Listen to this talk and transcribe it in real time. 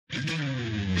A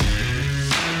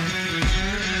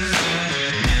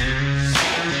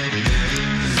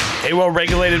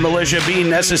well-regulated militia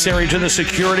being necessary to the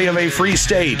security of a free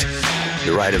state.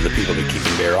 The right of the people to keep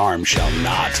and bear arms shall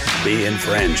not be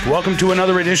infringed. Welcome to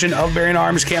another edition of Bearing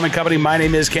Arms, Cam and Company. My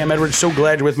name is Cam Edwards. So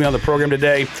glad you're with me on the program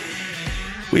today.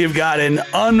 We have got an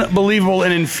unbelievable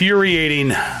and infuriating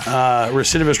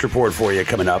recidivist report for you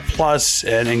coming up, plus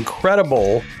an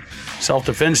incredible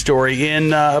self-defense story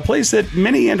in a place that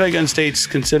many anti-gun states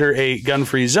consider a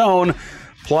gun-free zone,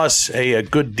 plus a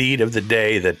good deed of the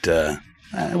day that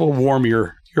will warm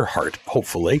your heart,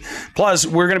 hopefully. Plus,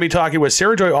 we're going to be talking with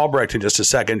Sarah Joy Albrecht in just a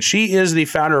second. She is the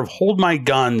founder of Hold My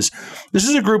Guns. This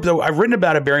is a group that I've written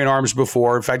about at Bearing Arms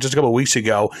before. In fact, just a couple of weeks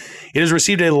ago. It has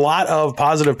received a lot of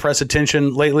positive press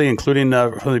attention lately, including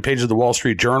from the pages of the Wall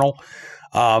Street Journal.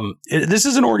 This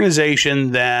is an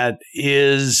organization that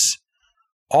is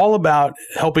all about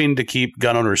helping to keep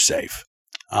gun owners safe,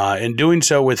 and doing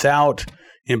so without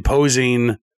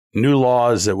imposing new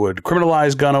laws that would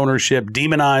criminalize gun ownership,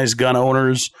 demonize gun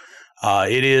owners.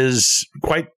 It is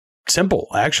quite simple,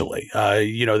 actually.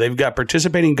 They've got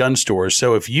participating gun stores.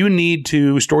 So if you need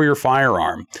to store your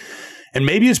firearm, and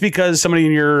maybe it's because somebody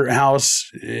in your house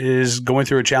is going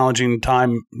through a challenging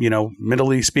time,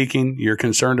 mentally speaking, you're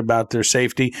concerned about their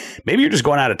safety. Maybe you're just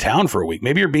going out of town for a week.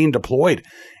 Maybe you're being deployed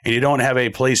and you don't have a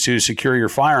place to secure your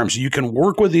firearms. You can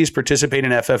work with these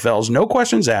participating FFLs. No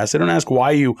questions asked. They don't ask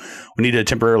why you need to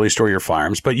temporarily store your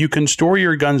firearms, but you can store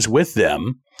your guns with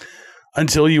them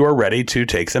until you are ready to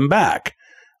take them back.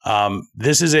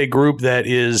 This is a group that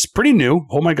is pretty new.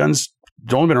 Hold My Guns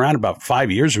has only been around about 5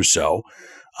 years or so.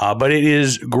 But it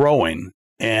is growing,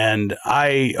 and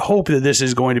I hope that this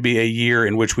is going to be a year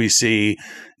in which we see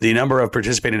the number of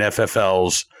participating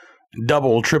FFLs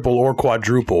double, triple, or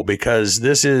quadruple, because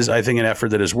this is, I think, an effort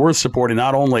that is worth supporting,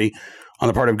 not only on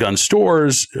the part of gun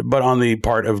stores, but on the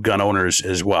part of gun owners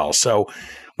as well. So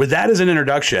with that as an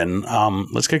introduction,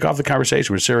 let's kick off the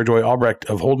conversation with Sarah Joy Albrecht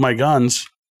of Hold My Guns.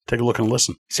 Take a look and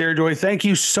listen. Sarah Joy, thank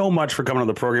you so much for coming on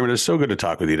the program. It is so good to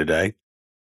talk with you today.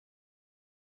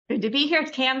 Good to be here,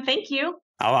 Cam. Thank you.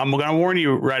 I'm going to warn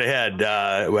you right ahead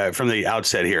from the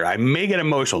outset here. I may get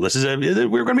emotional.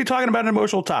 We're going to be talking about an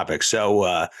emotional topic,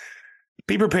 so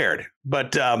be prepared.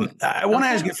 But I want to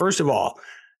ask you, first of all,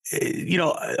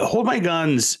 Hold My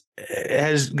Guns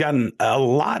has gotten a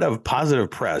lot of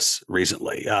positive press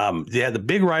recently. They had the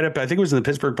big write-up, I think it was in the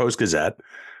Pittsburgh Post-Gazette,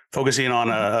 focusing on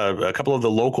a couple of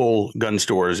the local gun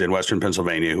stores in Western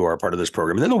Pennsylvania who are part of this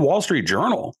program. And then the Wall Street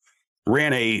Journal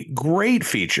ran a great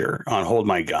feature on Hold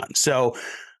My Gun. So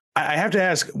I have to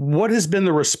ask, what has been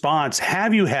the response?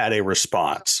 Have you had a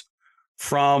response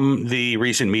from the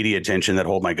recent media attention that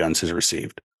Hold My Guns has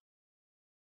received?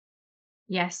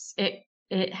 Yes,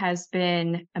 it has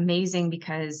been amazing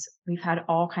because we've had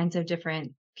all kinds of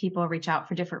different people reach out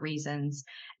for different reasons.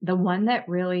 The one that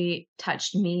really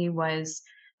touched me was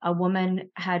a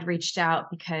woman had reached out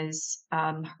because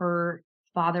her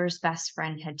father's best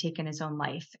friend had taken his own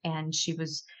life, and she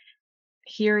was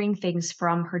hearing things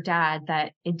from her dad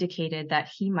that indicated that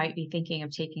he might be thinking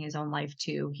of taking his own life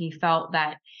too. He felt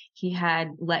that he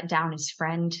had let down his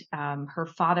friend. Her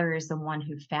father is the one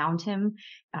who found him.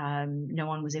 No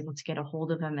one was able to get a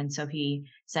hold of him, and so he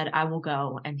said, "I will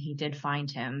go," and he did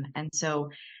find him. And so,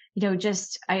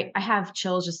 I have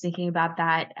chills just thinking about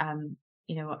that. I'm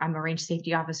a range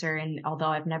safety officer, and although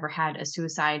I've never had a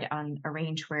suicide on a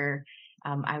range where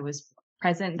I was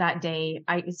present that day,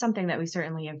 it's something that we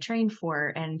certainly have trained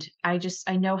for. And I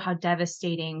know how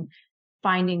devastating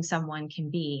finding someone can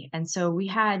be. And so we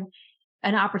had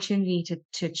an opportunity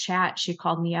to chat. She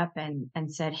called me up and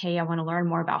said, "Hey, I want to learn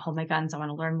more about Hold My Guns. I want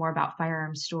to learn more about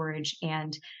firearms storage."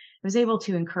 And I was able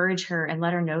to encourage her and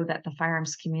let her know that the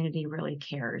firearms community really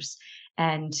cares.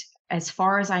 And as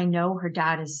far as I know, her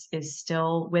dad is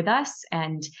still with us,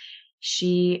 and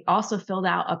she also filled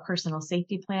out a personal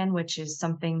safety plan, which is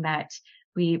something that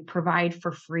we provide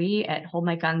for free at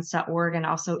holdmyguns.org, and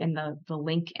also in the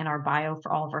link in our bio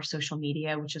for all of our social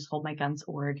media, which is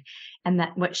holdmyguns.org. And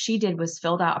that what she did was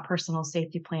filled out a personal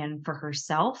safety plan for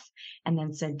herself and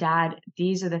then said, "Dad,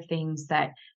 these are the things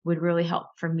that would really help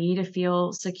for me to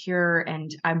feel secure.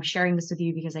 And I'm sharing this with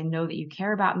you because I know that you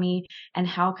care about me. And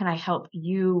how can I help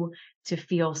you to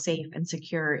feel safe and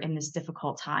secure in this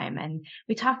difficult time?" And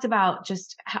we talked about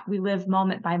just how we live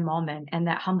moment by moment, and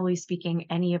that humbly speaking,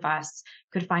 any of us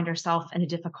could find ourselves in a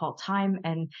difficult time.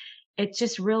 And it's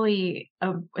just really,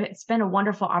 it's been a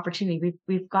wonderful opportunity.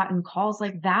 We've gotten calls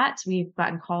like that. We've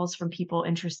gotten calls from people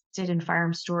interested in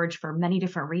firearm storage for many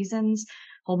different reasons.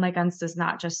 Hold My Guns does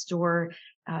not just store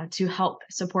to help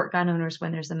support gun owners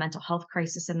when there's a mental health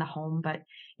crisis in the home, but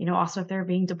also if they're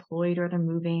being deployed or they're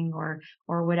moving or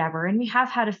whatever. And we have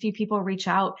had a few people reach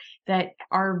out that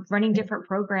are running different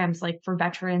programs like for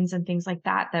veterans and things like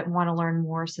that want to learn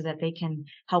more so that they can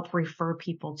help refer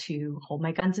people to Hold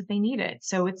My Guns if they need it.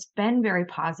 So it's been very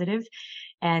positive.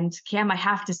 And Cam, I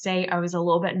have to say, I was a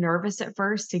little bit nervous at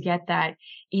first to get that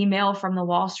email from the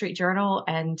Wall Street Journal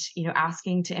and,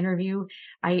 asking to interview.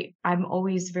 I'm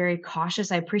always very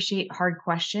cautious. I appreciate hard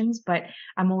questions, but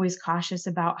I'm always cautious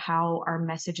about how our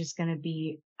message is going to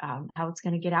be, how it's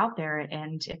going to get out there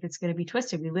and if it's going to be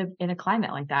twisted. We live in a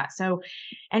climate like that. So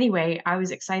anyway, I was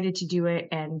excited to do it.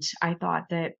 And I thought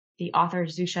that the author,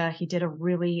 Zusha, he did a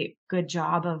really good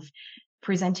job of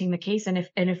presenting the case. And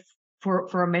if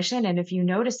for omission. And if you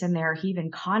notice in there, he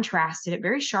even contrasted it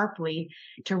very sharply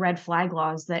to red flag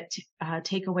laws that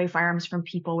take away firearms from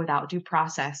people without due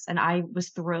process. And I was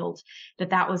thrilled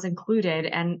that that was included.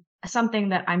 And something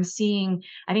that I'm seeing,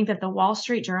 I think that the Wall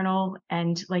Street Journal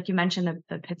and, like you mentioned,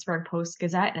 the Pittsburgh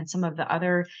Post-Gazette and some of the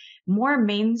other more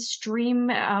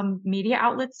mainstream media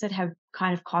outlets that have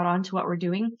kind of caught on to what we're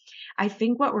doing. I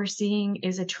think what we're seeing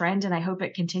is a trend, and I hope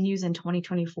it continues in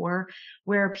 2024,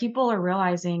 where people are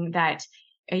realizing that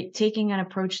taking an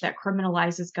approach that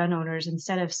criminalizes gun owners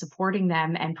instead of supporting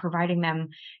them and providing them,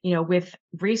 with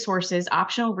resources,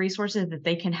 optional resources that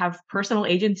they can have personal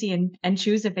agency and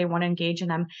choose if they want to engage in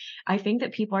them. I think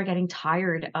that people are getting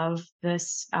tired of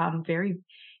this very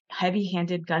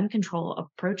heavy-handed gun control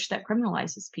approach that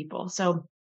criminalizes people. So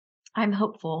I'm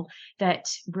hopeful that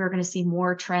we're going to see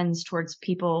more trends towards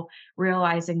people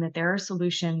realizing that there are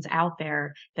solutions out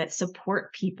there that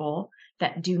support people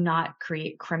that do not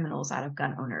create criminals out of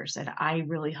gun owners. And I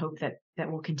really hope that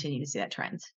we'll continue to see that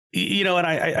trend. And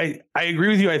I agree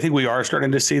with you. I think we are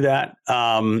starting to see that.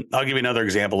 I'll give you another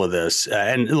example of this.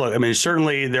 And look, I mean,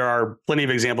 certainly there are plenty of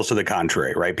examples to the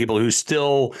contrary, right? People who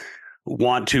still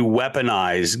want to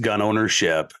weaponize gun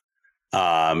ownership.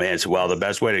 And so, well, the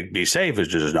best way to be safe is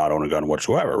to just not own a gun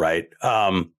whatsoever, right?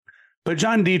 But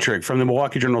John Dietrich from the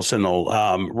Milwaukee Journal-Sentinel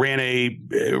wrote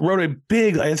a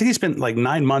big, I think he spent like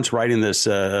 9 months writing this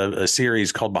a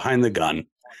series called Behind the Gun.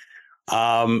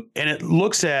 And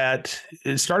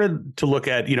it started to look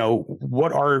at,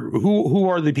 who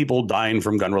are the people dying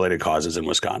from gun-related causes in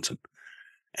Wisconsin?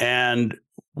 And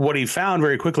what he found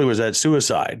very quickly was that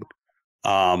suicide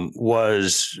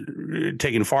was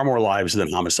taking far more lives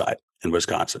than homicide in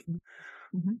Wisconsin.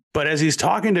 Mm-hmm. But as he's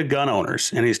talking to gun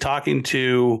owners and he's talking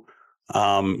to,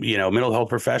 mental health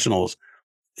professionals,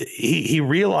 he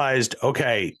realized,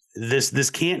 okay, this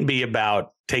can't be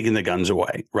about taking the guns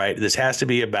away, right? This has to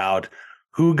be about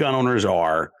who gun owners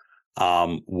are,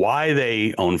 why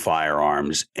they own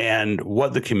firearms, and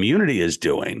what the community is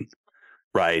doing,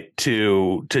 right,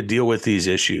 to deal with these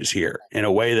issues here in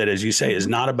a way that, as you say, is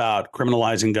not about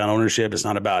criminalizing gun ownership. It's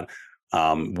not about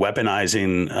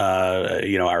weaponizing,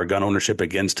 our gun ownership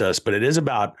against us, but it is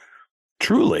about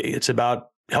it's about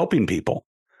helping people.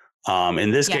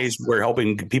 In this case, we're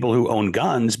helping people who own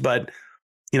guns, but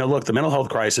look, the mental health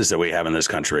crisis that we have in this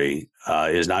country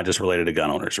is not just related to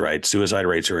gun owners, right? Suicide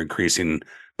rates are increasing,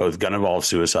 both gun-involved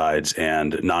suicides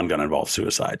and non-gun-involved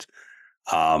suicides.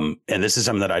 And this is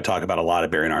something that I talk about a lot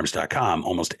at BearingArms.com.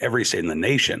 Almost every state in the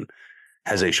nation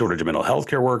has a shortage of mental health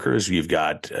care workers. You've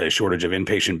got a shortage of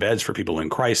inpatient beds for people in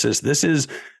crisis. This is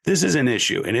an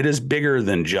issue, and it is bigger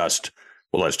than just,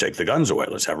 well, let's take the guns away.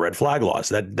 Let's have red flag laws.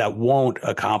 That won't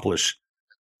accomplish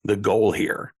the goal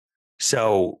here.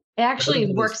 So it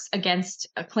actually works against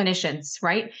clinicians,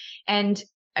 right? And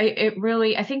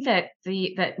I think that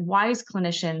that wise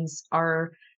clinicians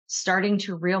are starting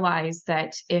to realize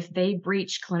that if they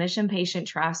breach clinician-patient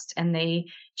trust and they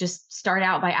just start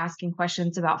out by asking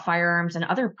questions about firearms and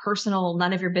other personal,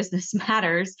 none of your business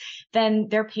matters, then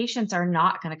their patients are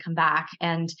not going to come back,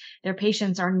 and their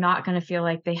patients are not going to feel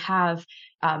like they have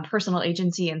personal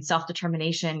agency and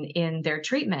self-determination in their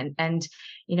treatment. And,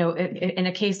 in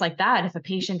a case like that, if a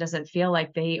patient doesn't feel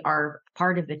like they are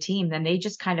part of the team, then they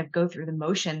just kind of go through the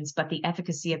motions, but the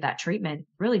efficacy of that treatment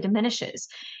really diminishes.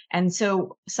 And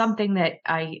so something that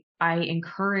I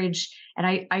encourage, and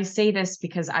I say this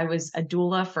because I was a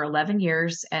doula for 11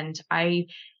 years, and I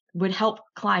would help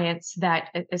clients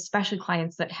especially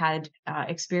clients that had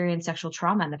experienced sexual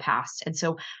trauma in the past. And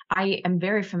so I am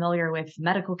very familiar with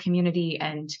medical community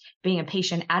and being a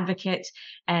patient advocate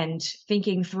and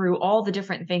thinking through all the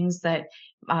different things that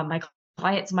my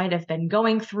clients might have been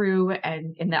going through,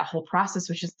 and in that whole process,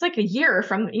 which is like a year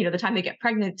from the time they get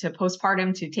pregnant to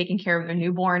postpartum to taking care of their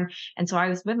newborn. And so I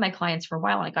was with my clients for a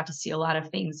while, and I got to see a lot of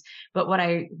things. But what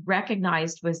I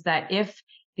recognized was that if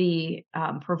the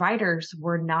providers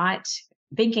were not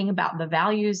thinking about the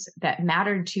values that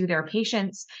mattered to their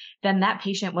patients, then that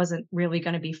patient wasn't really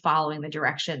going to be following the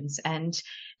directions. And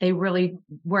they really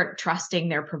weren't trusting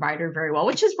their provider very well,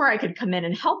 which is where I could come in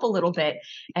and help a little bit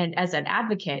and as an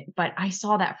advocate, but I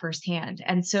saw that firsthand.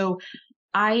 And so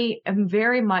I am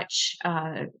very much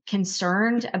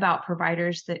concerned about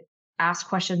providers that ask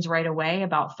questions right away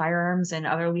about firearms and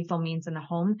other lethal means in the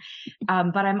home.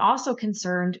 But I'm also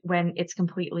concerned when it's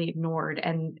completely ignored.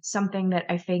 And something that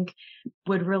I think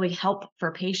would really help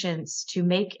for patients to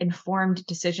make informed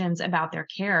decisions about their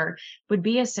care would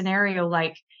be a scenario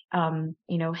like,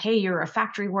 hey, you're a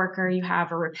factory worker, you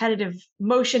have a repetitive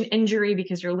motion injury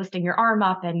because you're lifting your arm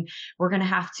up, and we're going to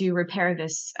have to repair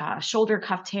this shoulder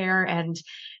cuff tear. And,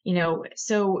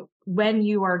 so when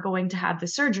you are going to have the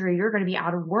surgery, you're going to be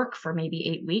out of work for maybe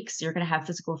 8 weeks. You're going to have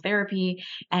physical therapy,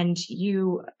 and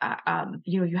you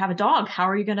have a dog. How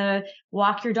are you going to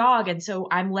walk your dog? And so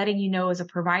I'm letting you know as a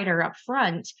provider up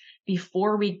front,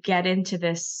 before we get into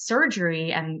this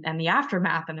surgery and the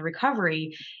aftermath and the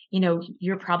recovery,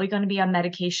 you're probably going to be on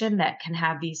medication that can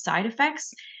have these side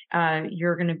effects.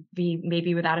 You're going to be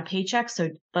maybe without a paycheck. So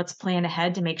let's plan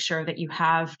ahead to make sure that you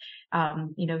have,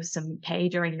 some pay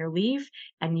during your leave,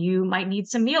 and you might need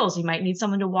some meals. You might need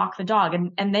someone to walk the dog.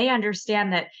 And they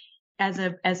understand that as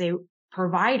a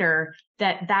provider,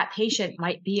 that patient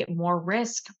might be at more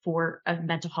risk for a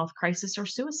mental health crisis or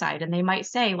suicide. And they might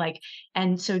say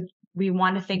and so we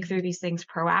want to think through these things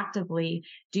proactively.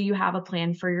 Do you have a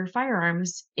plan for your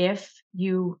firearms if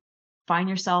you find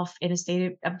yourself in a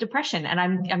state of depression? And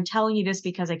I'm telling you this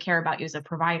because I care about you as a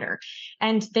provider.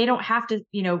 And they don't have to,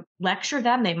 lecture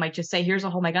them. They might just say, here's a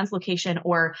Hold My Guns location,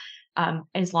 or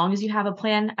as long as you have a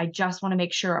plan, I just want to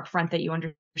make sure up front that you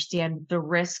understand the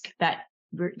risk that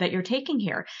you're taking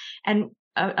here. And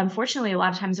unfortunately, a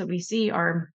lot of times what we see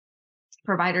are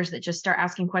providers that just start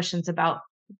asking questions about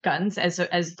guns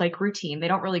as like routine. They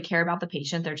don't really care about the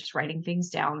patient. They're just writing things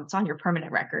down. It's on your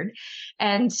permanent record.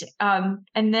 And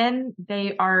then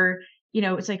they are,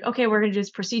 it's like, okay, we're going to do this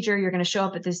procedure. You're going to show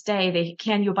up at this day. They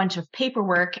hand you a bunch of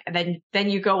paperwork, and then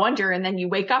you go under, and then you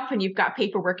wake up and you've got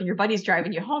paperwork and your buddy's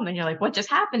driving you home, and you're like, what just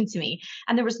happened to me?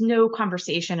 And there was no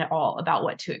conversation at all about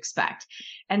what to expect.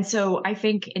 And so I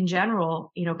think in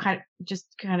general,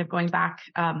 kind of going back,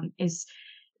 is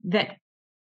that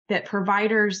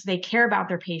providers, they care about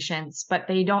their patients, but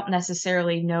they don't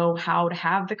necessarily know how to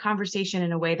have the conversation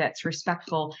in a way that's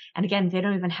respectful. And again, they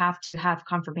don't even have to have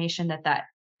confirmation that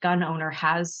gun owner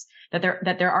has, that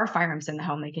there are firearms in the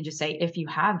home. They can just say, if you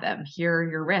have them, here are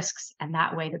your risks. And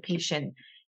that way the patient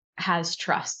has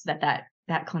trust that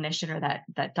clinician or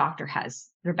that doctor has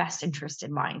their best interest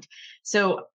in mind.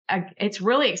 So it's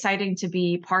really exciting to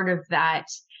be part of that.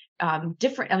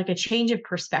 Different, like a change of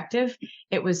perspective.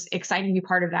 It was exciting to be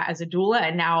part of that as a doula,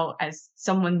 and now as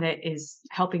someone that is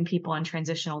helping people in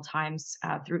transitional times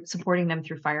through supporting them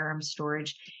through firearms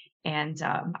storage. And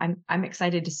I'm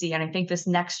excited to see, and I think this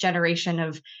next generation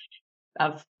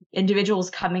of individuals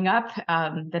coming up,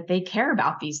 that they care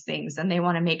about these things and they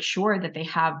want to make sure that they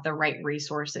have the right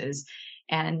resources.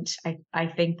 And I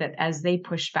think that as they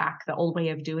push back, the old way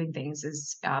of doing things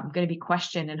is going to be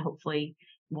questioned, and hopefully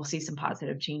we'll see some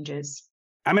positive changes.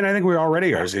 I mean, I think we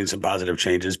already are seeing some positive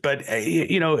changes, but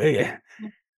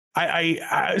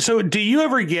so do you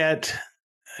ever get,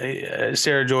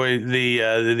 Sarah Joy,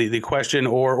 the question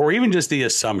or even just the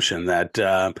assumption that,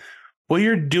 well,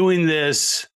 you're doing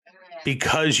this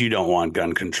because you don't want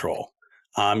gun control.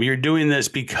 You're doing this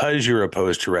because you're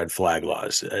opposed to red flag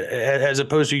laws, as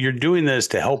opposed to you're doing this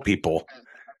to help people.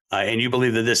 And you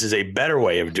believe that this is a better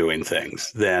way of doing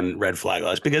things than red flag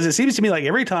laws, because it seems to me like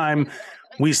every time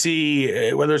we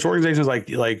see, whether it's organizations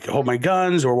like Hold My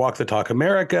Guns or Walk the Talk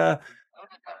America,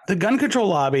 the gun control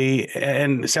lobby,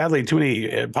 and sadly too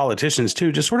many politicians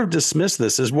too, just sort of dismiss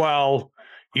this as, well,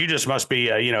 you just must be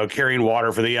carrying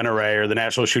water for the NRA or the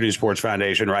National Shooting Sports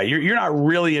Foundation, right? You're not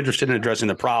really interested in addressing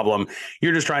the problem.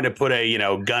 You're just trying to put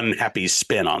a gun happy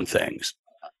spin on things.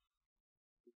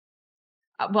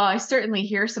 Well, I certainly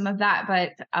hear some of that,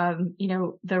 but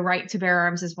the right to bear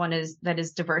arms is one that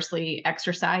is diversely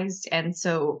exercised, and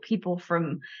so people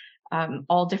from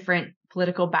all different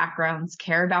political backgrounds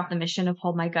care about the mission of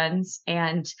Hold My Guns.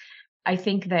 And I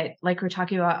think that, like we were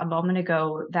talking about a moment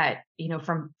ago, that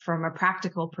from a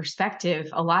practical perspective,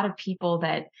 a lot of people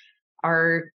that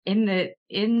are in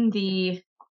the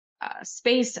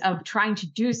space of trying to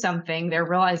do something, they're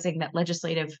realizing that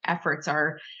legislative efforts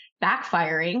are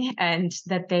backfiring and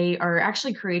that they are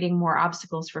actually creating more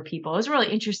obstacles for people. It was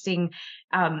really interesting.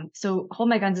 So Hold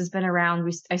My Guns has been around.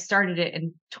 I started it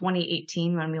in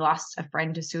 2018 when we lost a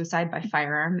friend to suicide by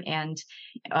firearm. And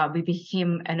we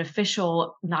became an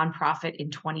official nonprofit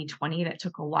in 2020. That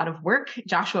took a lot of work.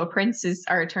 Joshua Prince is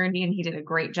our attorney, and he did a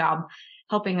great job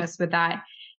helping us with that.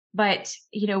 But,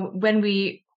 when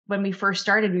we first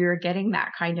started, we were getting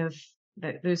that kind of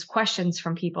those questions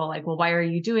from people like, well, why are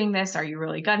you doing this? Are you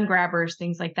really gun grabbers?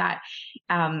 Things like that.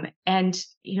 And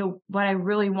what I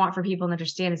really want for people to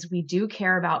understand is we do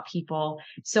care about people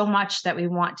so much that we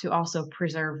want to also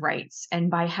preserve rights.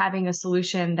 And by having a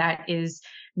solution that is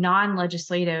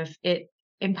non-legislative, it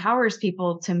empowers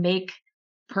people to make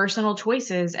personal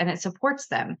choices and it supports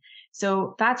them.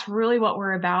 So that's really what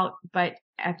we're about. But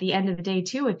at the end of the day,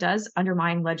 too, it does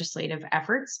undermine legislative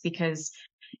efforts, because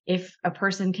if a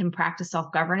person can practice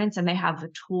self-governance and they have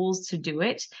the tools to do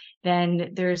it,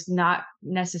 then there's not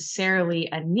necessarily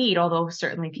a need, although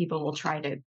certainly people will try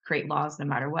to create laws no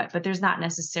matter what, but there's not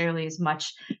necessarily as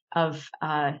much of,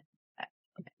 I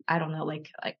don't know, like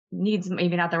needs,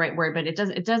 maybe not the right word, but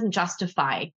it doesn't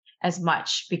justify as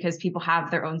much because people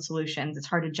have their own solutions. It's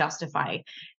hard to justify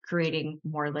creating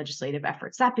more legislative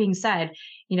efforts. That being said,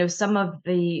 some of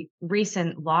the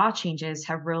recent law changes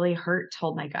have really hurt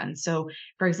Hold My Gun. So,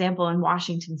 for example, in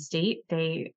Washington State,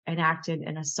 they enacted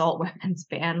an assault weapons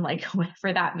ban, like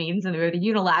whatever that means, and they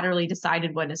unilaterally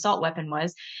decided what an assault weapon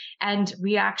was. And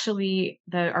we actually,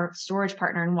 our storage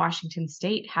partner in Washington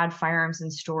State had firearms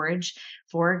in storage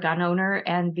for a gun owner,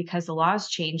 and because the laws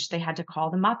changed, they had to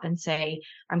call them up and say,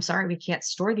 "I'm sorry, we can't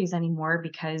store these anymore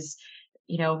because,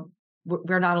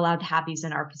 we're not allowed to have these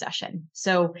in our possession."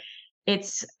 So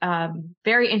it's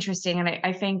very interesting. And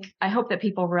I hope that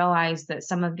people realize that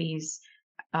some of these,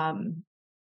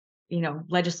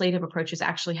 legislative approaches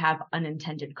actually have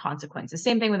unintended consequences.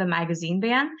 Same thing with a magazine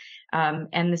ban.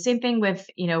 And the same thing with,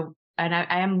 and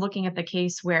I am looking at the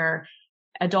case where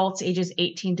adults ages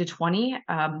 18 to 20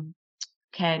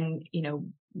 can,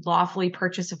 lawfully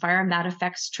purchase a firearm. That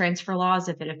affects transfer laws.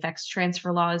 If it affects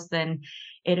transfer laws, then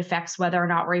it affects whether or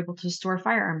not we're able to store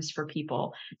firearms for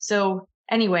people. So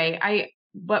anyway,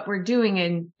 what we're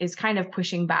doing is kind of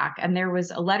pushing back. And there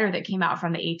was a letter that came out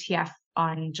from the ATF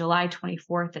on July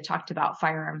 24th that talked about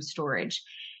firearm storage.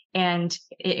 And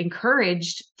it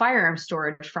encouraged firearm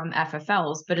storage from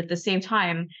FFLs, but at the same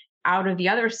time, out of the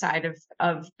other side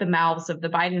of the mouths of the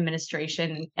Biden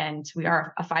administration, and we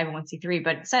are a 501c3,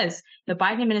 but it says the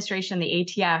Biden administration, the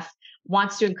ATF,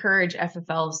 wants to encourage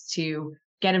FFLs to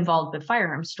get involved with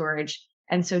firearm storage.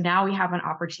 And so now we have an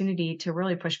opportunity to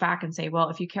really push back and say, well,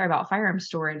 if you care about firearm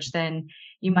storage, then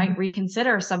you might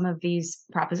reconsider some of these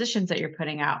propositions that you're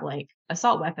putting out, like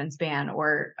assault weapons ban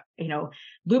or,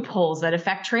 loopholes that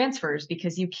affect transfers,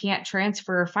 because you can't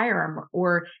transfer a firearm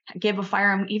or give a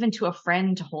firearm even to a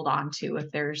friend to hold on to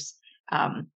if there's,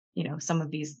 some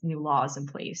of these new laws in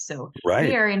place. So Right.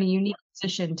 We are in a unique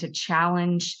position to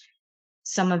challenge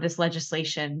some of this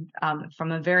legislation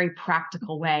from a very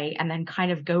practical way, and then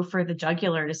kind of go for the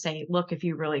jugular to say, look, if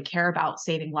you really care about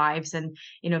saving lives, and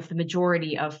if the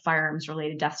majority of firearms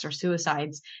related deaths are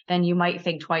suicides, then you might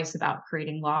think twice about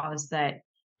creating laws that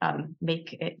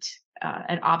make it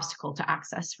an obstacle to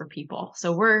access for people.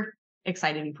 So we're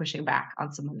excited to be pushing back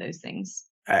on some of those things.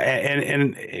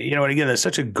 And again, that's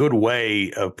such a good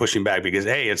way of pushing back because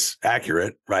it's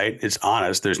accurate, right? It's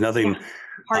honest. There's nothing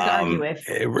hard to argue with.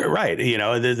 Right.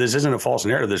 This isn't a false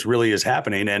narrative. This really is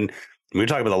happening. And we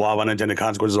talk about the law of unintended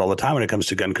consequences all the time when it comes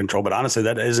to gun control. But honestly,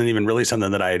 that isn't even really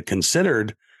something that I had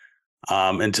considered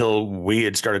until we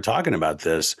had started talking about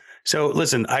this. So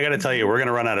listen, I got to tell you, we're going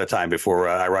to run out of time before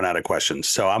I run out of questions.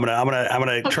 So I'm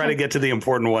gonna try to get to the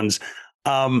important ones.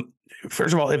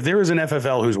 First of all, if there is an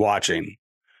FFL who's watching,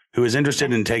 who is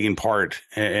interested in taking part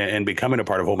and becoming a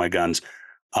part of Hold My Guns,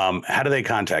 how do they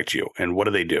contact you and what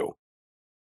do they do?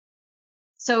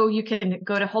 So you can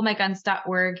go to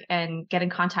holdmyguns.org and get in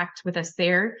contact with us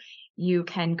there. You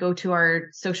can go to our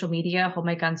social media,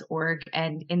 holdmyguns.org,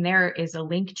 and in there is a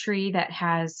link tree that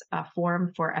has a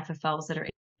form for FFLs that are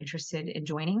interested in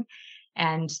joining.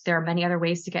 And there are many other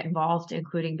ways to get involved,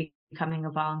 including becoming a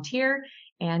volunteer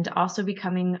and also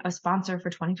becoming a sponsor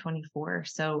for 2024.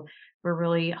 So we're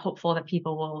really hopeful that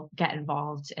people will get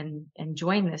involved and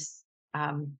join this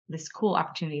cool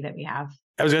opportunity that we have.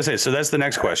 I was going to say, so that's the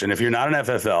next question. If you're not an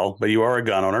FFL, but you are a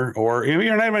gun owner, or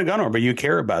you're not even a gun owner, but you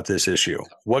care about this issue,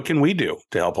 what can we do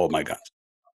to help Hold My Guns?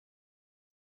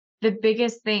 The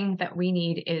biggest thing that we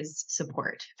need is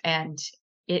support. And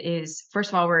it is, first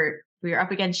of all, we're up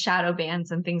against shadow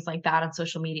bans and things like that on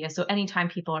social media. So anytime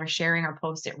people are sharing our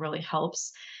posts, it really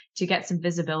helps. to get some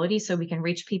visibility so we can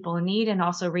reach people in need and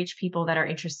also reach people that are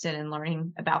interested in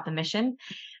learning about the mission.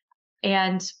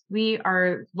 And we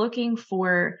are looking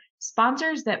for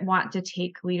sponsors that want to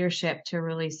take leadership to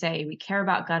really say, we care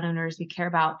about gun owners, we care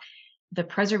about the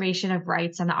preservation of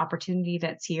rights and the opportunity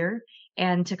that's here,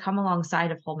 and to come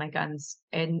alongside of Hold My Guns.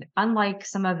 And unlike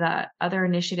some of the other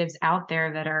initiatives out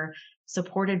there that are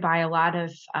supported by a lot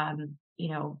of,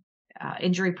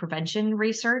 injury prevention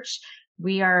research,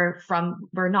 we're from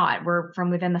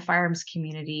within the firearms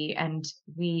community, and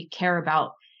we care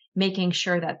about making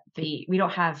sure that we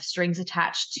don't have strings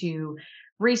attached to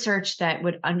research that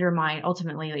would undermine,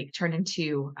 ultimately, like turn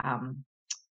into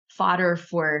fodder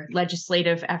for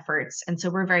legislative efforts. And so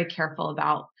we're very careful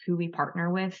about who we partner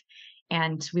with.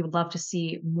 And we would love to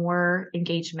see more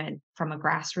engagement from a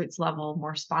grassroots level,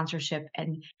 more sponsorship,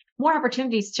 and more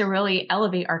opportunities to really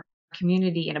elevate our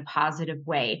community in a positive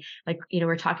way. Like, we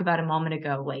were talking about a moment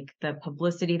ago, like the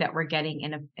publicity that we're getting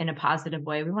in a positive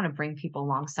way. We want to bring people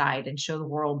alongside and show the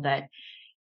world that,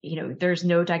 there's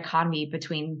no dichotomy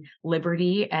between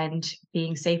liberty and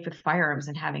being safe with firearms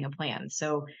and having a plan.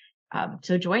 So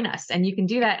join us, and you can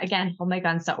do that again,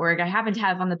 holdmyguns.org. I happen to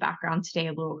have on the background today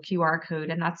a little QR code,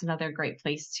 and that's another great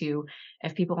place to,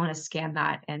 if people want to scan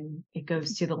that, and it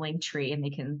goes to the link tree and they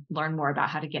can learn more about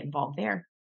how to get involved there.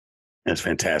 That's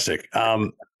fantastic.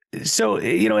 So,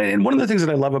 and one of the things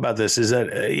that I love about this is that,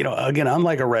 again,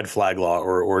 unlike a red flag law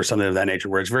or something of that nature,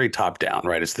 where it's very top down,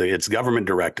 right? It's government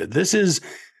directed. This is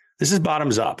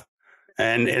bottoms up.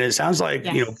 And it sounds like,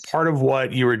 Yes. Part of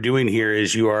what you are doing here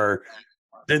is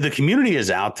the community is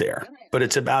out there, but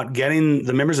it's about getting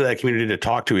the members of that community to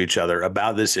talk to each other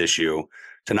about this issue,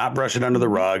 to not brush it under the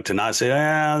rug, to not say,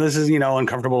 this is,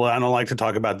 uncomfortable. I don't like to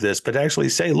talk about this, but to actually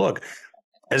say, look,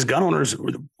 as gun owners,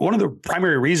 one of the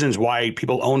primary reasons why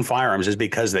people own firearms is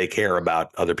because they care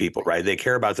about other people, right? They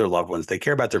care about their loved ones. They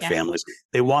care about their families.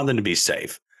 They want them to be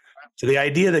safe. So the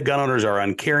idea that gun owners are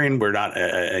uncaring, we're not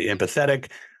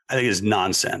empathetic, I think is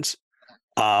nonsense.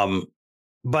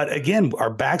 But again, our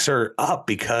backs are up,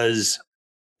 because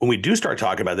when we do start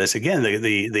talking about this, again,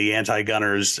 the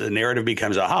anti-gunners narrative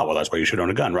becomes, well, that's why you should own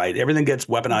a gun, right? Everything gets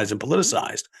weaponized and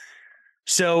politicized.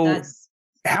 So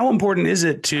how important is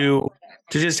it to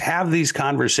just have these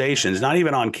conversations, not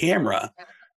even on camera,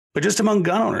 but just among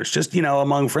gun owners, just,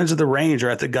 among friends at the range or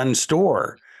at the gun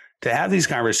store, to have these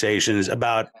conversations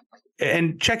about,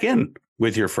 and check in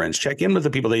with your friends, check in with the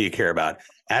people that you care about,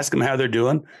 ask them how they're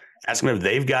doing, ask them if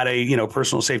they've got a,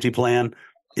 personal safety plan.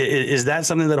 Is that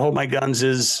something that Hold My Guns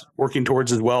is working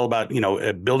towards as well, about,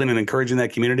 building and encouraging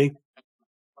that community?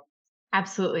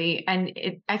 Absolutely. And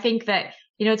I think that,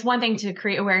 it's one thing to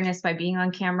create awareness by being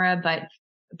on camera, but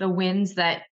the wins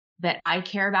that I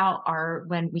care about are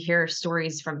when we hear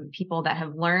stories from people that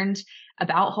have learned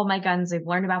about Hold My Guns, they've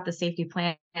learned about the safety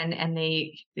plan, and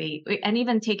they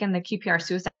even taken the QPR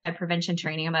suicide prevention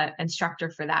training. I'm an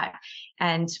instructor for that,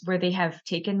 and where they have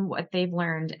taken what they've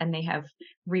learned and they have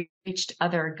reached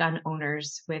other gun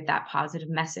owners with that positive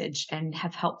message and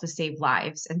have helped to save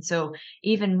lives. And so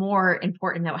even more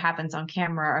important than what happens on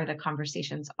camera are the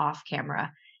conversations off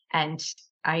camera. And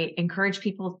I encourage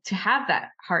people to have that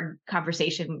hard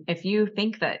conversation. If you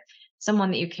think that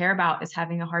someone that you care about is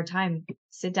having a hard time,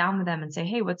 sit down with them and say,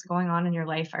 hey, what's going on in your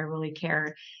life? I really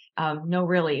care. No,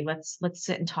 really, let's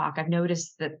sit and talk. I've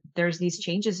noticed that there's these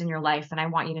changes in your life, and I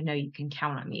want you to know you can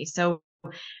count on me. So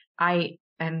I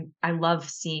love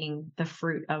seeing the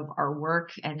fruit of our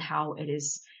work and how it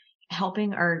is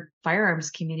helping our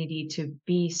firearms community to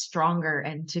be stronger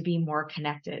and to be more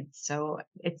connected. So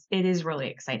it is really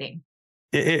exciting.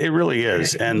 It really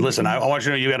is. And listen, I want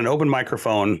you to know, you got an open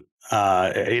microphone.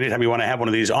 Anytime you want to have one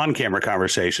of these on-camera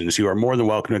conversations, you are more than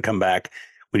welcome to come back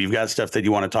when you've got stuff that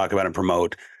you want to talk about and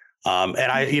promote. And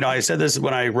I said this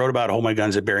when I wrote about Hold My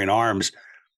Guns at Bearing Arms.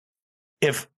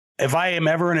 If I am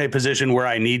ever in a position where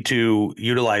I need to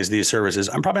utilize these services,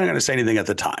 I'm probably not going to say anything at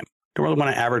the time. Don't really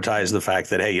want to advertise the fact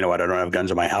that, hey, you know what, I don't have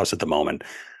guns in my house at the moment.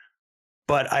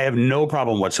 But I have no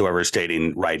problem whatsoever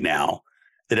stating right now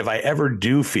that if I ever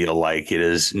do feel like it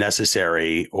is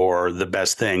necessary or the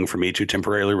best thing for me to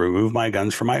temporarily remove my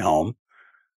guns from my home,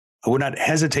 I would not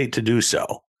hesitate to do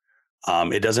so.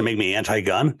 It doesn't make me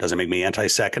anti-gun, doesn't make me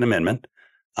anti-Second Amendment.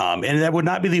 And that would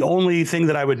not be the only thing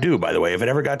that I would do, by the way. If it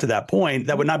ever got to that point,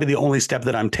 that would not be the only step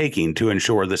that I'm taking to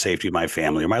ensure the safety of my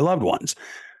family or my loved ones.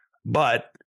 But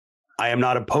I am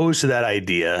not opposed to that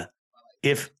idea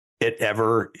if it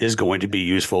ever is going to be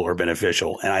useful or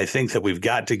beneficial. And I think that we've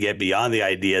got to get beyond the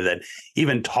idea that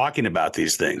even talking about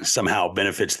these things somehow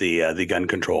benefits the gun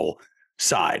control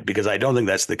side, because I don't think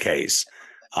that's the case.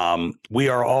 We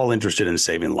are all interested in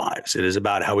saving lives. It is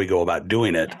about how we go about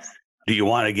doing it. Do you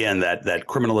want, again, that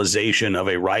criminalization of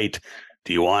a right?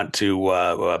 Do you want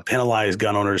to penalize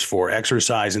gun owners for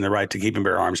exercising the right to keep and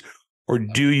bear arms? Or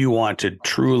do you want to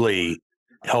truly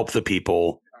help the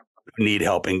people who need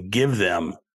help and give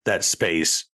them that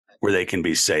space where they can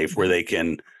be safe, where they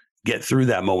can get through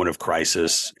that moment of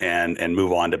crisis and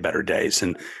move on to better days?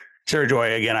 And Sarah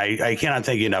Joy, again, I cannot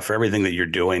thank you enough for everything that you're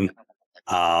doing,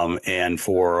 and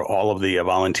for all of the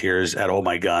volunteers at Hold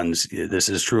My Guns. This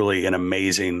is truly an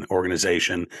amazing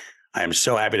organization. I am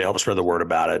so happy to help spread the word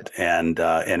about it and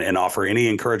offer any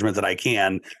encouragement that I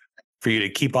can for you to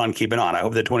keep on keeping on. I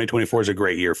hope that 2024 is a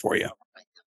great year for you.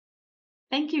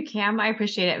 Thank you, Cam. I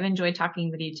appreciate it. I've enjoyed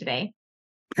talking with you today.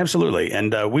 Absolutely.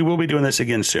 And we will be doing this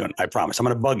again soon. I promise. I'm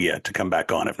going to bug you to come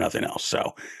back on, if nothing else.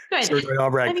 So, good. Sarah Joy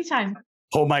Albrecht, anytime.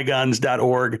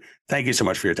 holdmyguns.org. Thank you so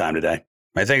much for your time today.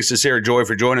 My thanks to Sarah Joy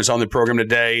for joining us on the program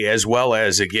today, as well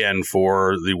as, again,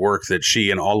 for the work that she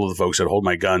and all of the folks at Hold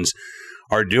My Guns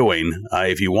are doing.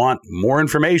 If you want more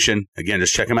information, again,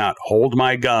 just check them out,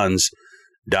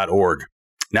 holdmyguns.org.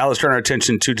 Now let's turn our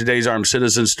attention to today's Armed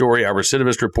Citizen story, our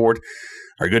recidivist report,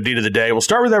 our good deed of the day. We'll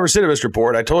start with that recidivist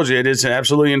report. I told you it is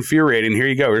absolutely infuriating. Here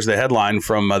you go. Here's the headline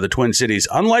from the Twin Cities.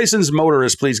 Unlicensed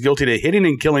motorist pleads guilty to hitting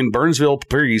and killing Burnsville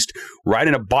priest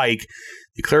riding a bike.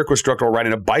 The cleric was struck while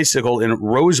riding a bicycle in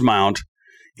Rosemount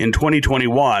in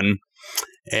 2021.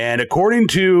 And according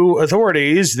to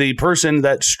authorities, the person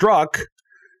that struck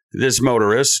this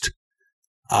motorist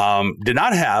did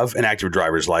not have an active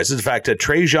driver's license. In fact,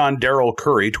 Trajan Darrell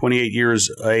Curry, 28 years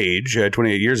of age, had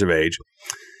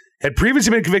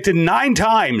previously been convicted 9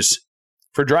 times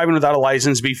for driving without a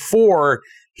license before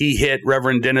he hit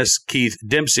Reverend Dennis Keith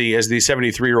Dempsey as the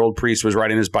 73-year-old priest was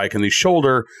riding his bike on the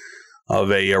shoulder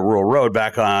of a rural road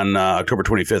back on October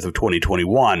 25th of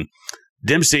 2021.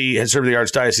 Dempsey had served the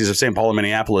Archdiocese of St. Paul in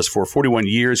Minneapolis for 41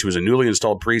 years. He was a newly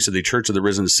installed priest of the Church of the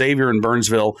Risen Savior in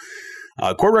Burnsville.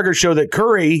 Court records show that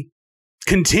Curry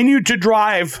continued to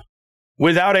drive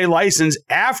without a license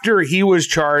after he was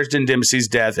charged in Dempsey's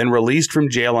death and released from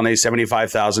jail on a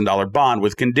 $75,000 bond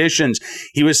with conditions.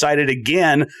 He was cited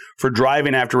again for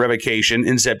driving after revocation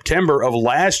in September of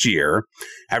last year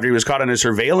after he was caught on a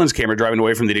surveillance camera driving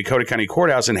away from the Dakota County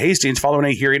Courthouse in Hastings following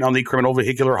a hearing on the criminal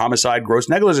vehicular homicide gross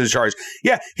negligence charge.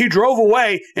 Yeah, he drove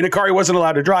away in a car he wasn't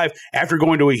allowed to drive after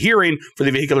going to a hearing for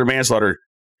the vehicular manslaughter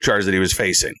charge that he was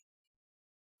facing.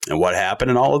 And what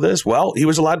happened in all of this? Well, he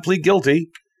was allowed to plead guilty.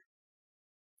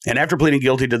 And after pleading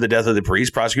guilty to the death of the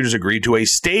priest, prosecutors agreed to a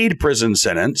stayed prison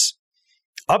sentence,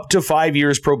 up to 5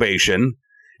 years probation,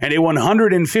 and a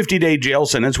 150-day jail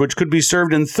sentence, which could be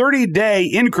served in 30-day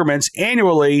increments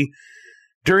annually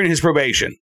during his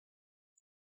probation.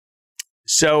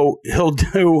 So he'll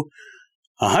do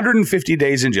 150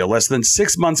 days in jail, less than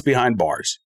 6 months behind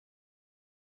bars,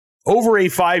 over a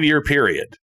 5-year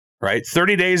period, right?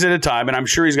 30 days at a time, and I'm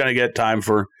sure he's going to get time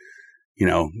for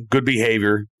good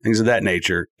behavior, things of that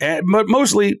nature, but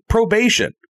mostly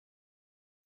probation.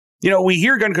 We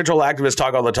hear gun control activists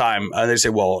talk all the time. They say,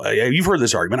 well, you've heard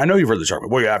this argument. I know you've heard this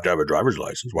argument. Well, you have to have a driver's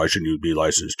license. Why shouldn't you be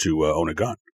licensed to own a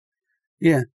gun?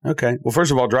 Yeah, okay. Well,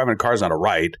 first of all, driving a car is not a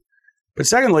right. But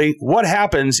secondly, what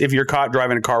happens if you're caught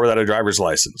driving a car without a driver's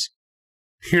license?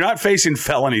 You're not facing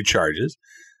felony charges.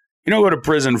 You don't go to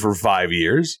prison for 5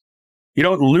 years. You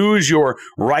don't lose your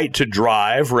right to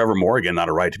drive forevermore. Again, not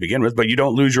a right to begin with, but you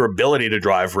don't lose your ability to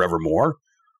drive forevermore.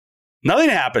 Nothing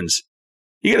happens.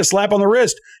 You get a slap on the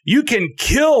wrist. You can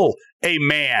kill a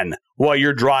man while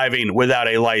you're driving without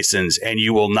a license, and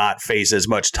you will not face as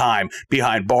much time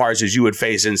behind bars as you would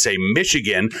face in, say,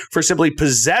 Michigan for simply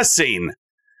possessing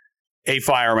a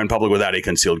firearm in public without a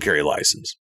concealed carry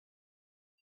license.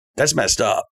 That's messed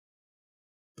up.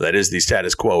 That is the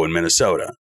status quo in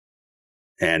Minnesota.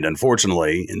 And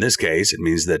unfortunately, in this case, it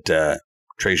means that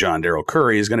Trajan Darrell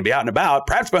Curry is going to be out and about,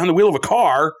 perhaps behind the wheel of a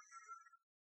car,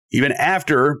 even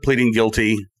after pleading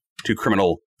guilty to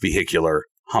criminal vehicular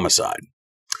homicide.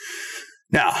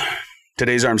 Now,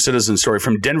 today's Armed Citizen story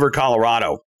from Denver,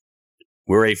 Colorado,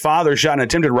 where a father shot an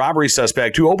attempted robbery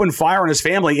suspect who opened fire on his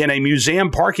family in a museum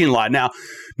parking lot. Now,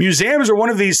 museums are one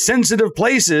of these sensitive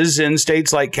places in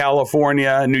states like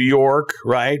California, New York,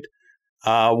 right?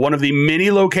 One of the many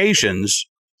locations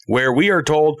where we are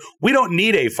told we don't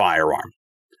need a firearm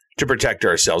to protect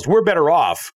ourselves. We're better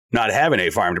off not having a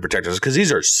firearm to protect us because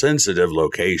these are sensitive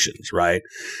locations, right?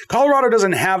 Colorado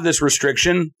doesn't have this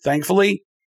restriction, thankfully.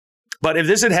 But if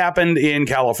this had happened in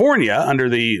California under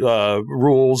the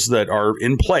rules that are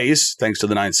in place, thanks to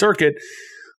the Ninth Circuit,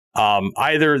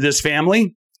 either this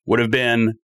family would have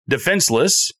been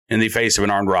defenseless in the face of an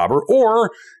armed robber,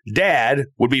 or dad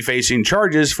would be facing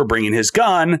charges for bringing his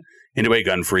gun into a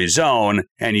gun-free zone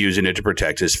and using it to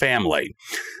protect his family.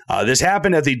 This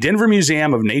happened at the Denver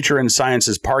Museum of Nature and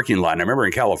Sciences parking lot. And I remember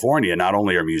in California, not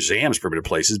only are museums permitted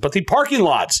places, but the parking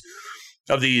lots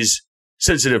of these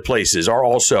sensitive places are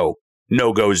also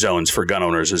no-go zones for gun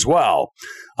owners as well.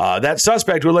 That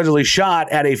suspect who allegedly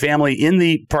shot at a family in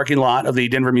the parking lot of the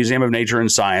Denver Museum of Nature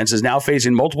and Science is now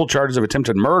facing multiple charges of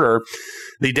attempted murder.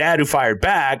 The dad who fired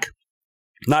back,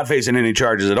 not facing any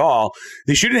charges at all.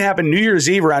 The shooting happened New Year's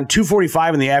Eve around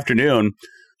 2:45 in the afternoon.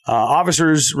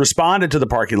 Officers responded to the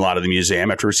parking lot of the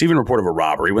museum after receiving a report of a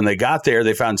robbery. When they got there,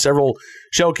 they found several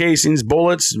shell casings,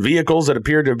 bullets, vehicles that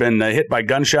appeared to have been hit by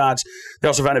gunshots. They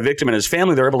also found a victim and his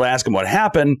family. They were able to ask him what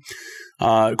happened.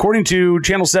 According to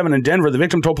Channel 7 in Denver, the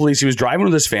victim told police he was driving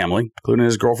with his family, including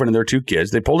his girlfriend and their 2 kids.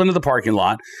 They pulled into the parking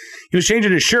lot. He was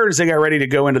changing his shirt as they got ready to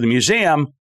go into the museum.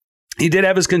 He did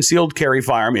have his concealed carry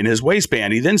firearm in his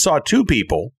waistband. He then saw 2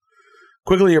 people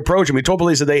quickly approach him. He told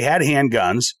police that they had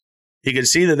handguns. He could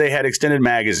see that they had extended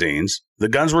magazines. The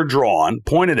guns were drawn,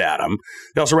 pointed at him.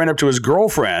 They also ran up to his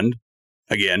girlfriend.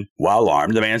 Again, while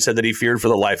armed, the man said that he feared for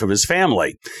the life of his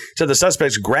family. He said the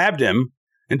suspects grabbed him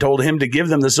and told him to give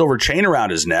them the silver chain around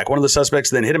his neck. One of the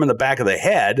suspects then hit him in the back of the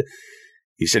head.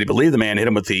 He said he believed the man hit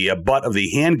him with the butt of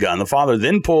the handgun. The father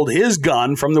then pulled his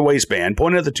gun from the waistband,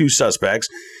 pointed at the 2 suspects.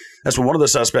 That's when one of the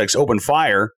suspects opened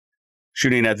fire,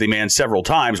 shooting at the man several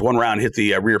times. One round hit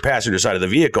the rear passenger side of the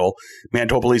vehicle. Man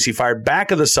told police he fired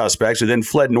back at the suspects, who then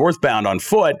fled northbound on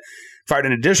foot, fired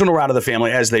an additional round at the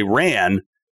family as they ran.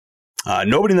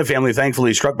 Nobody in the family,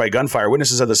 thankfully, struck by gunfire.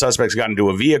 Witnesses said the suspects got into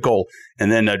a vehicle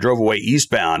and then drove away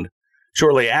eastbound.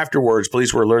 Shortly afterwards,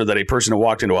 police were alerted that a person had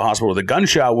walked into a hospital with a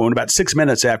gunshot wound about 6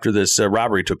 minutes after this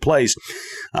robbery took place.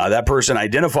 That person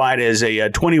identified as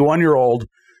a 21-year-old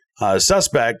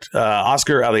suspect,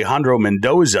 Oscar Alejandro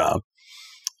Mendoza.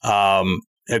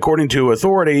 According to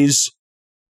authorities,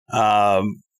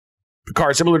 a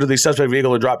car similar to the suspect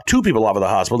vehicle had dropped 2 people off of the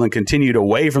hospital and continued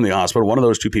away from the hospital. One of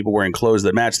those 2 people wearing clothes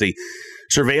that matched the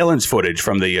surveillance footage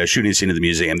from the shooting scene of the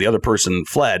museum. The other person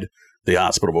fled the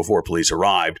hospital before police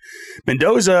arrived.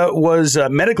 Mendoza was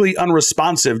medically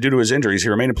unresponsive due to his injuries. He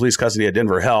remained in police custody at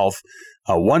Denver Health.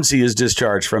 Once he is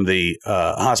discharged from the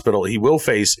hospital, he will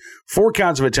face 4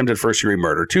 counts of attempted first-degree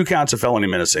murder, 2 counts of felony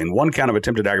menacing, 1 count of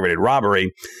attempted aggravated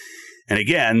robbery. And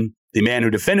again, the man who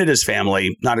defended his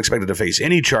family, not expected to face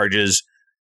any charges.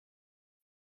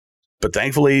 But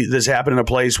thankfully, this happened in a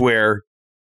place where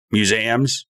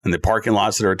museums and the parking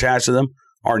lots that are attached to them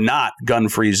are not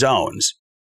gun-free zones.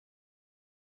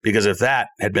 Because if that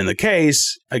had been the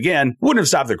case, again, wouldn't have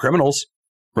stopped the criminals,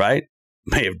 right?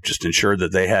 May have just ensured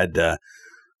that they had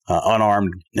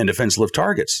unarmed and defenseless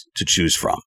targets to choose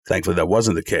from. Thankfully, that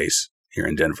wasn't the case here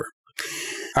in Denver.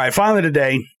 All right, finally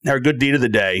today, our good deed of the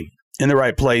day. In the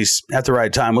right place, at the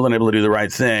right time, willing and able to do the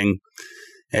right thing.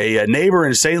 A neighbor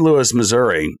in St. Louis,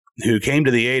 Missouri, who came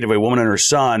to the aid of a woman and her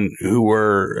son who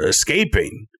were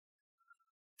escaping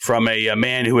from a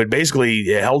man who had basically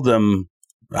held them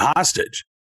hostage.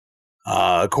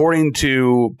 According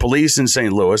to police in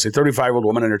St. Louis, a 35-year-old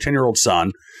woman and her 10-year-old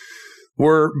son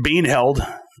were being held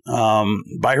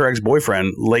by her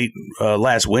ex-boyfriend late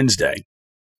last Wednesday.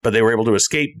 But they were able to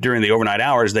escape during the overnight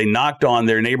hours. They knocked on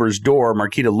their neighbor's door,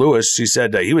 Marquita Lewis. She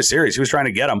said he was serious. He was trying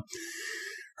to get them.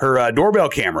 Her doorbell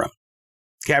camera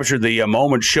captured the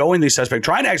moment showing the suspect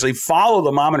trying to actually follow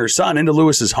the mom and her son into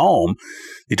Lewis's home.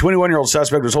 The 21-year-old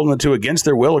suspect was holding the 2 against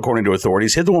their will, according to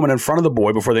authorities, hit the woman in front of the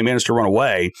boy before they managed to run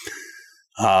away.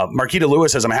 Marquita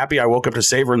Lewis says, "I'm happy I woke up to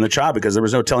save her and the child because there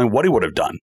was no telling what he would have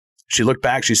done." She looked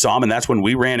back, she saw him, and that's when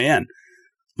we ran in.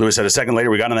 Lewis said a second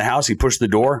later, we got in the house, he pushed the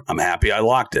door. "I'm happy I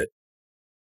locked it."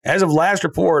 As of last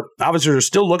report, officers are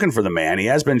still looking for the man. He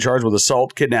has been charged with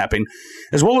assault, kidnapping,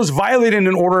 as well as violating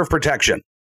an order of protection,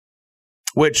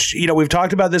 which, we've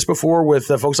talked about this before with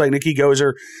folks like Nikki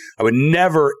Gozer. I would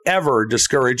never, ever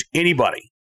discourage anybody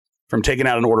from taking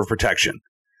out an order of protection.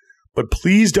 But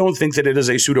please don't think that it is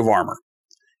a suit of armor.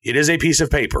 It is a piece of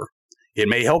paper. It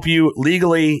may help you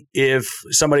legally if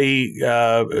somebody,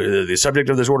 the subject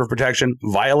of this order of protection,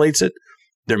 violates it.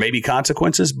 There may be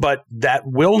consequences, but that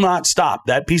will not stop.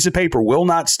 That piece of paper will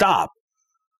not stop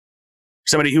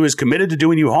somebody who is committed to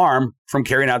doing you harm from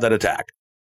carrying out that attack.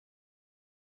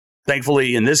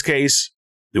 Thankfully, in this case,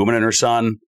 the woman and her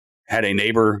son had a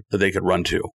neighbor that they could run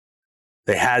to.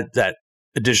 They had that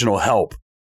additional help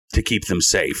to keep them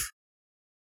safe.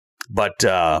 But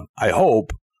I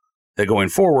hope that going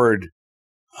forward,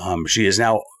 she is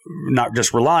now not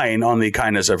just relying on the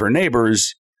kindness of her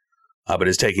neighbors, but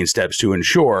is taking steps to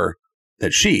ensure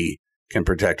that she can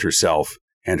protect herself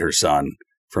and her son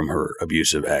from her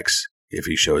abusive ex if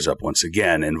he shows up once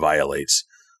again and violates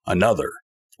another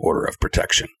order of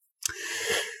protection.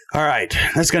 All right,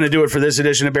 that's going to do it for this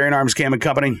edition of Bearing Arms Cam &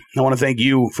 Company. I want to thank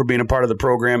you for being a part of the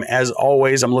program. As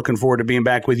always, I'm looking forward to being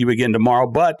back with you again tomorrow,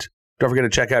 but don't forget to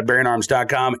check out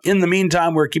BearingArms.com. In the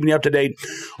meantime, we're keeping you up to date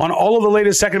on all of the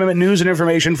latest Second Amendment news and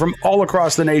information from all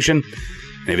across the nation.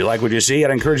 And if you like what you see,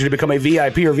 I'd encourage you to become a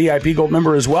VIP or VIP Gold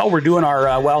member as well. We're doing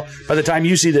our, by the time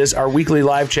you see this, our weekly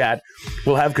live chat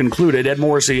will have concluded. Ed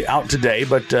Morrissey out today,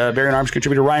 but Bearing Arms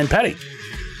contributor Ryan Petty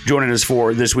joining us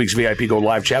for this week's VIP Gold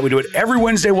live chat. We do it every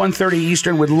Wednesday, 1:30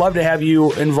 Eastern. We'd love to have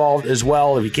you involved as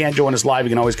well. If you can't join us live, you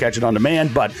can always catch it on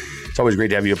demand, but it's always great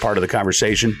to have you a part of the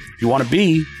conversation. If you want to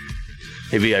be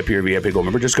a VIP or VIP Gold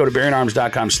member, just go to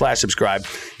BearingArms.com/subscribe.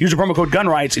 Use the promo code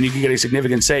GUNRIGHTS, and you can get a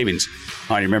significant savings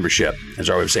on your membership.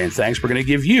 As our way of saying thanks, we're going to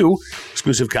give you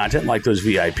exclusive content like those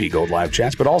VIP Gold live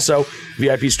chats, but also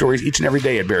VIP stories each and every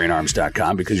day at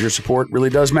BearingArms.com, because your support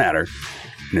really does matter,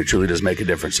 and it truly does make a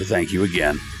difference. So thank you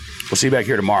again. We'll see you back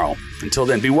here tomorrow. Until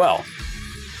then, be well,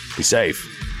 be safe,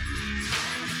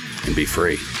 and be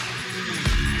free.